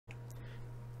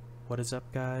What is up,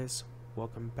 guys?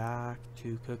 Welcome back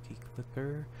to Cookie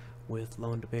Clicker with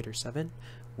Lone Debater 7.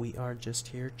 We are just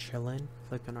here chilling,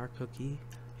 clicking our cookie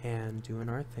and doing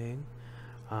our thing.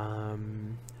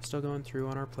 Still going through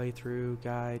on our playthrough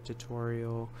guide,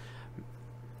 tutorial,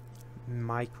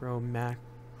 macroing,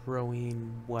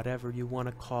 whatever you want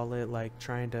to call it, like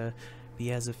trying to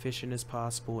be as efficient as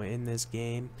possible in this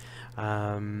game.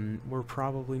 We're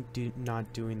probably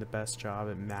not doing the best job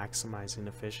at maximizing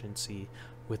efficiency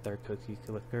with our cookie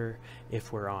clicker,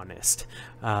 if we're honest,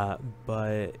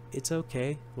 but it's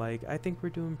okay. Like, I think we're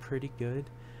doing pretty good.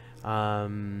 I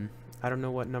don't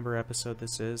know what number episode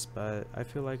this is, but I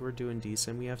feel like we're doing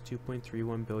decent. We have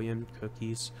 2.31 billion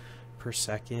cookies per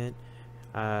second.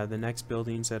 The next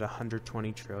building's at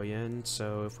 120 trillion,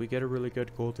 so if we get a really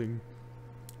good golden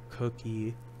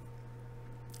cookie,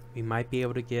 we might be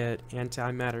able to get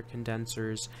antimatter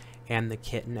condensers and the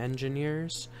kitten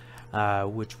engineers,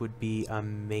 which would be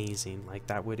amazing. Like,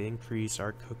 that would increase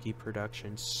our cookie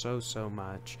production so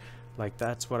much. Like,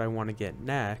 that's what I want to get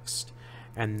next.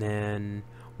 And then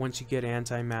once you get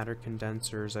antimatter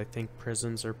condensers, I think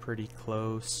prisms are pretty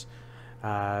close.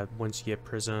 Once you get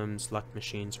prisms, luck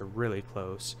machines are really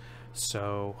close.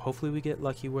 So hopefully we get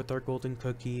lucky with our golden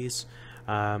cookies.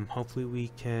 Hopefully we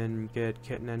can get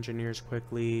kitten engineers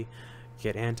quickly,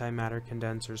 get antimatter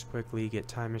condensers quickly, get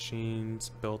time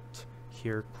machines built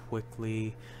here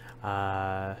quickly,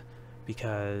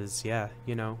 because yeah,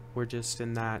 you know, we're just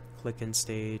in that clicking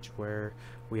stage where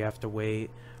we have to wait.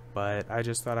 But I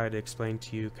just thought I'd explain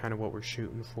to you kind of what we're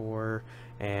shooting for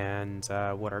and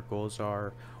what our goals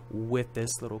are with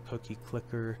this little cookie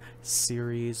clicker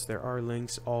series. There are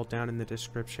links all down in the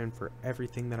description for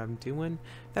everything that I'm doing.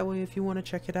 That way, if you want to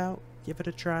check it out, give it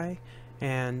a try,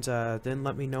 and then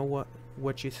let me know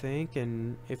what you think,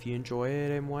 and if you enjoy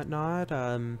it and whatnot.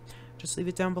 Just leave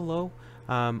it down below.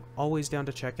 Always down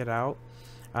to check it out.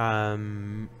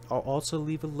 I'll also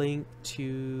leave a link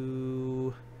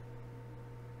to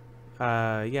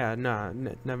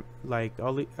like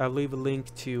I'll leave a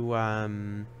link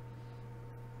to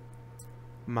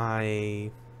my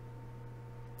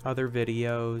other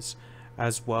videos,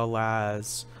 as well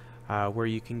as where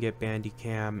you can get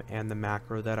Bandicam and the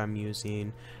macro that I'm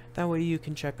using. That way you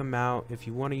can check them out. If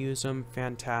you want to use them,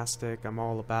 fantastic, I'm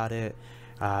all about it.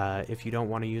 If you don't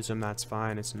want to use them, that's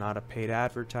fine. It's not a paid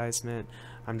advertisement.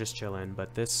 I'm just chilling.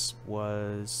 But this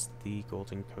was the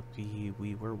golden cookie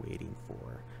we were waiting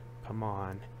for. Come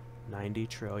on. 90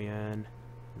 trillion,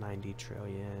 90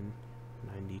 trillion,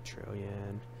 90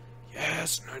 trillion.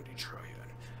 Yes, 90 trillion.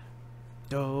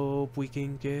 Dope, we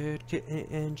can get kitten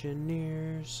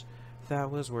engineers.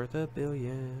 That was worth $1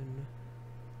 billion.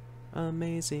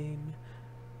 Amazing.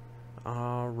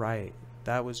 Alright,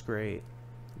 that was great.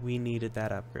 We needed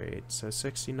that upgrade. So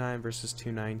 69 versus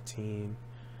 219.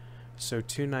 So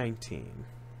 219.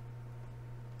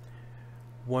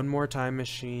 One more time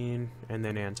machine, and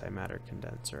then antimatter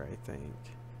condenser, I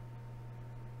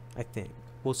think.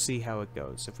 We'll see how it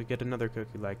goes. If we get another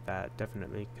cookie like that,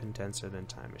 definitely condenser then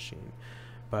time machine.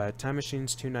 But time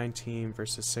machine's 219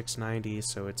 versus 690,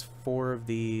 so it's 4 of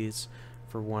these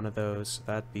for one of those. So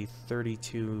that'd be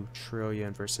 32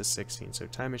 trillion versus 16. So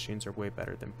time machines are way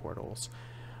better than portals.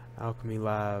 Alchemy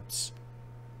labs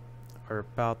are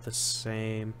about the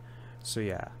same. So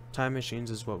yeah, time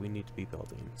machines is what we need to be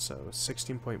building. So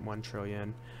 16.1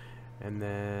 trillion, and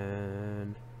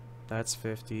then that's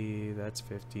 50, that's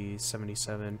 50,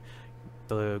 77.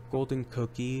 The golden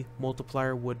cookie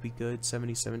multiplier would be good,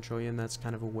 77 trillion, that's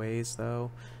kind of a ways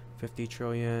though. 50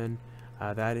 trillion,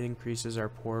 that increases our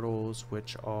portals,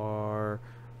 which are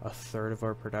a third of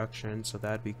our production, so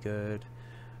that'd be good.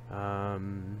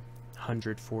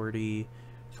 140,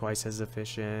 twice as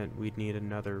efficient. We'd need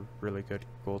another really good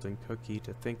golden cookie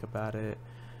to think about it.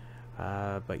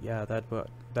 But yeah,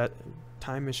 that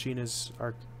time machine is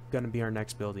going to be our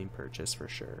next building purchase for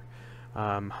sure.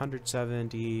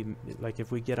 170, like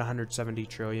if we get 170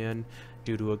 trillion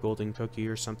due to a golden cookie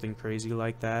or something crazy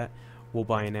like that, we'll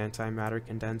buy an antimatter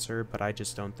condenser, but I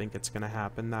just don't think it's going to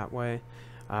happen that way.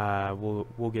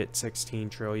 We'll get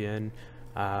 16 trillion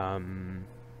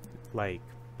like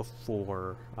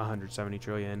before 170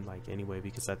 trillion, like, anyway,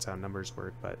 because that's how numbers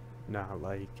work. But no,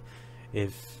 like,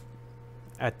 if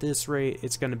at this rate,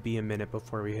 it's going to be a minute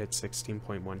before we hit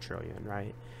 16.1 trillion,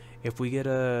 right? If we get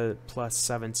a plus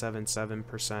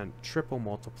 777% triple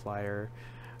multiplier,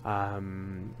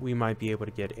 we might be able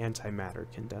to get antimatter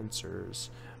condensers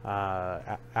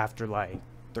after like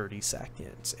 30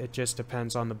 seconds. It just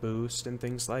depends on the boost and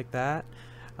things like that.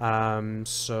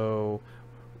 So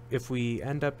if we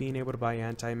end up being able to buy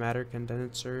antimatter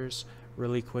condensers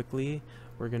really quickly,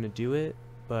 we're going to do it.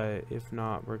 but if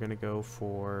not, we're gonna go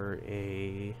for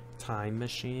a time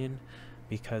machine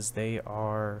because they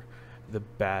are the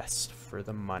best for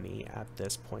the money at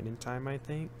this point in time, I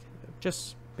think,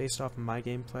 just based off of my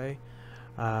gameplay.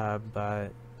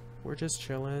 But we're just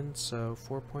chilling. So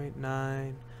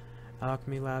 4.9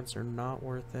 alchemy labs are not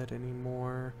worth it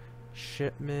anymore.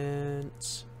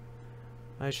 Shipments,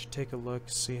 I should take a look,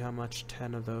 see how much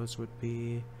 10 of those would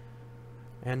be.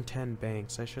 And 10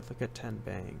 banks. I should look at 10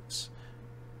 banks.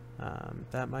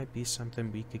 That might be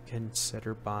something we could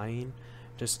consider buying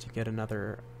just to get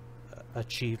another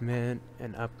achievement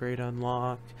and upgrade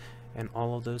unlock and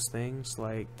all of those things.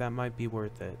 Like, that might be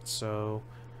worth it. So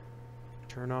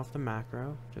turn off the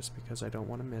macro just because I don't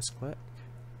want to misclick.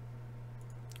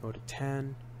 Go to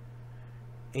 10.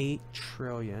 8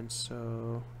 trillion.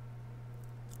 So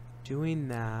doing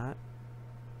that,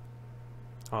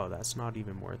 oh, that's not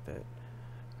even worth it.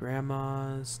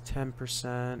 Grandmas,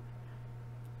 10%.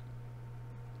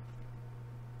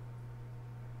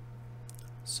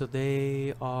 So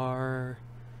they are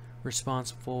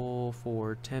responsible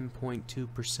for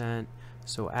 10.2%.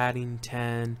 So adding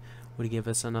 10 would give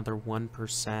us another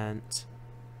 1%.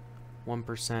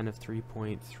 1% of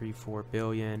 3.34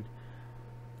 billion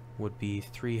would be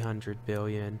 300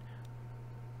 billion.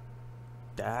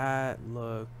 That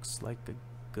looks like a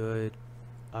good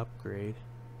upgrade.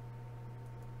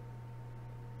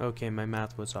 Okay, my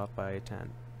math was off by a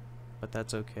 10, but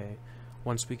that's okay.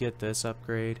 Once we get this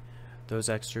upgrade, those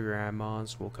extra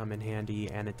grandmas will come in handy,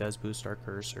 and it does boost our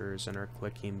cursors and our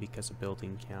clicking because of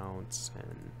building counts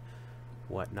and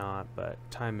whatnot. But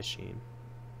time machine,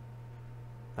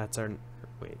 that's our,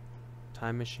 wait,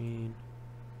 time machine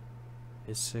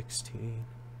is 16.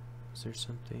 Is there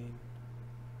something?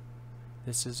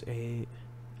 This is 8.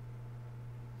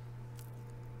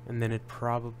 And then it'd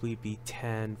probably be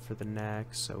 10 for the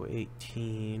next, so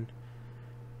 18.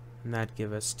 And that'd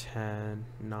give us 10.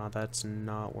 Nah, that's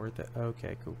not worth it.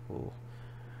 Okay, cool.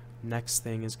 Next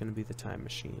thing is going to be the time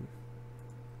machine.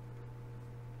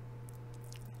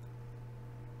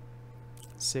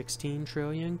 16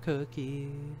 trillion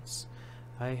cookies.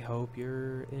 I hope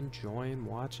you're enjoying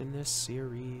watching this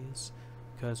series,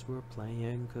 because we're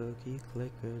playing Cookie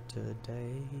Clicker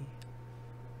today.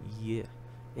 Yeah.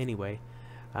 Anyway,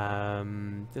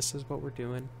 this is what we're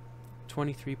doing.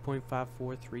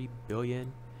 23.543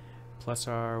 billion plus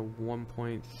our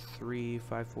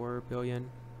 1.354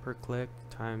 billion per click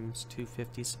times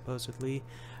 250 supposedly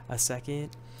a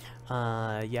second.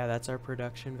 Yeah, that's our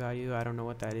production value. I don't know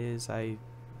what that is. I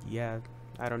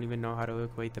don't even know how to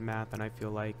equate the math, and I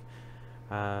feel like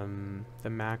the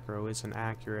macro isn't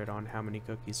accurate on how many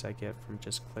cookies I get from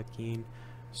just clicking,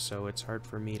 so it's hard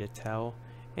for me to tell.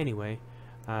 Anyway,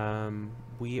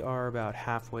 we are about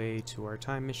halfway to our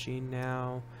time machine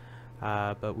now,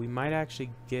 but we might actually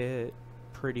get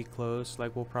pretty close.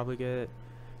 Like, we'll probably get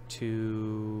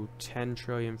to 10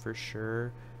 trillion for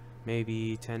sure,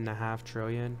 maybe 10.5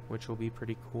 trillion, which will be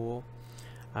pretty cool.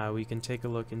 We can take a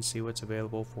look and see what's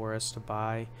available for us to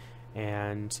buy,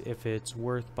 and if it's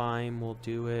worth buying, we'll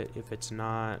do it. If it's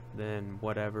not, then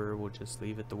whatever, we'll just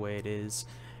leave it the way it is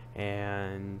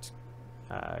and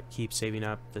keep saving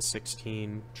up the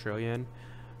 16 trillion.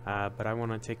 But I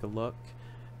want to take a look.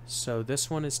 So this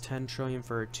one is 10 trillion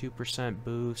for a 2%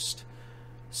 boost,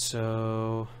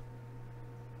 so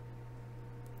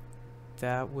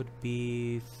that would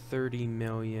be 30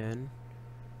 million.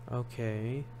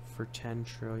 Okay, for 10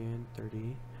 trillion,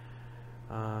 30.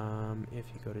 If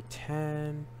you go to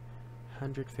 10,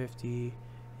 150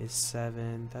 is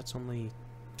 7. That's only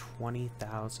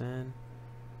 20,000.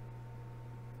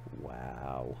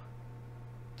 Wow.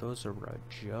 Those are a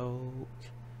joke.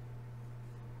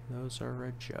 Those are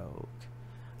a joke.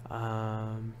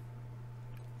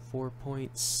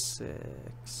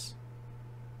 4.6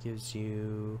 gives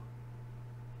you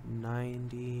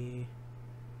 90.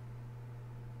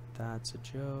 That's a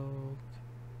joke.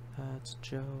 That's a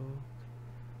joke.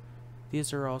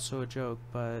 These are also a joke,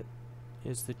 but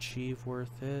is the Chief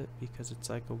worth it? Because it's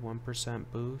like a 1%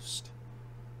 boost.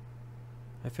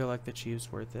 I feel like the Chief's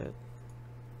worth it.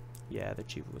 Yeah, the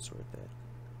Chief was worth it.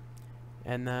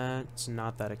 And that's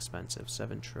not that expensive,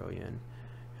 7 trillion.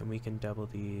 And we can double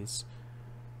these.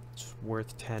 It's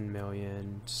worth 10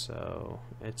 million, so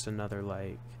it's another,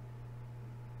 like,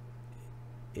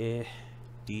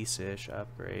 decent-ish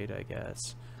upgrade, I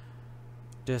guess.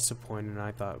 Disappointing.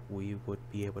 I thought we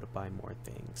would be able to buy more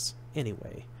things.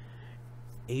 Anyway,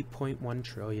 8.1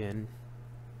 trillion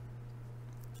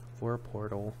for a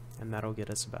portal, and that'll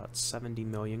get us about 70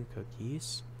 million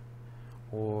cookies,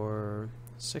 or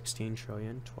 16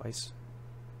 trillion twice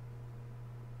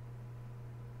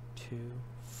 2,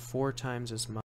 4 times as much.